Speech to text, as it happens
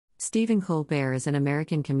Stephen Colbert is an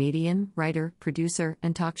American comedian, writer, producer,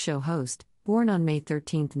 and talk show host, born on May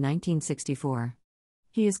 13, 1964.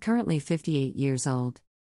 He is currently 58 years old.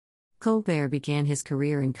 Colbert began his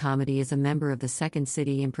career in comedy as a member of the Second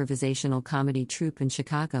City improvisational comedy troupe in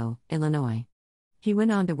Chicago, Illinois. He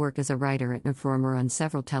went on to work as a writer and performer on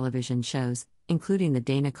several television shows, including The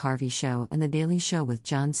Dana Carvey Show and The Daily Show with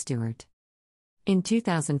Jon Stewart. In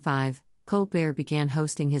 2005, Colbert began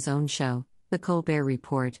hosting his own show, The Colbert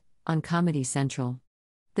Report, on Comedy Central.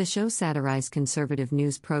 The show satirized conservative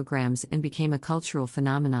news programs and became a cultural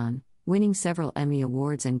phenomenon, winning several Emmy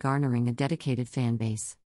Awards and garnering a dedicated fan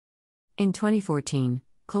base. In 2014,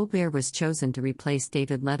 Colbert was chosen to replace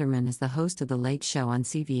David Letterman as the host of The Late Show on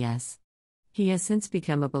CBS. He has since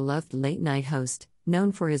become a beloved late-night host,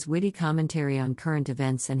 known for his witty commentary on current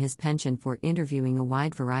events and his penchant for interviewing a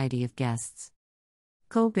wide variety of guests.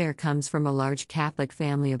 Colbert comes from a large Catholic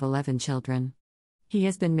family of 11 children. He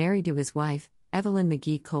has been married to his wife, Evelyn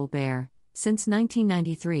McGee Colbert, since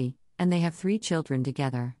 1993, and they have 3 children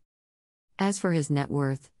together. As for his net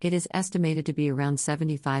worth, it is estimated to be around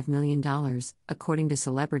 $75 million, according to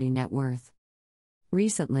Celebrity Net Worth.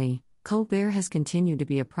 Recently, Colbert has continued to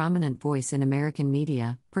be a prominent voice in American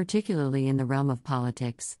media, particularly in the realm of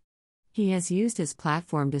politics. He has used his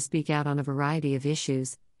platform to speak out on a variety of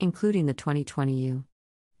issues, including the 2020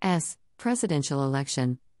 U.S. presidential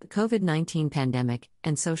election, the COVID-19 pandemic,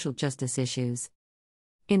 and social justice issues.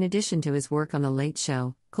 In addition to his work on The Late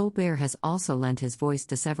Show, Colbert has also lent his voice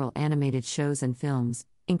to several animated shows and films,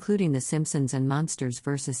 including The Simpsons and Monsters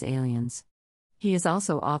vs. Aliens. He has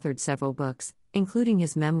also authored several books, including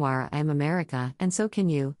his memoir I Am America, and So Can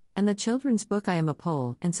You, and the children's book I Am a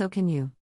Pole, and So Can You.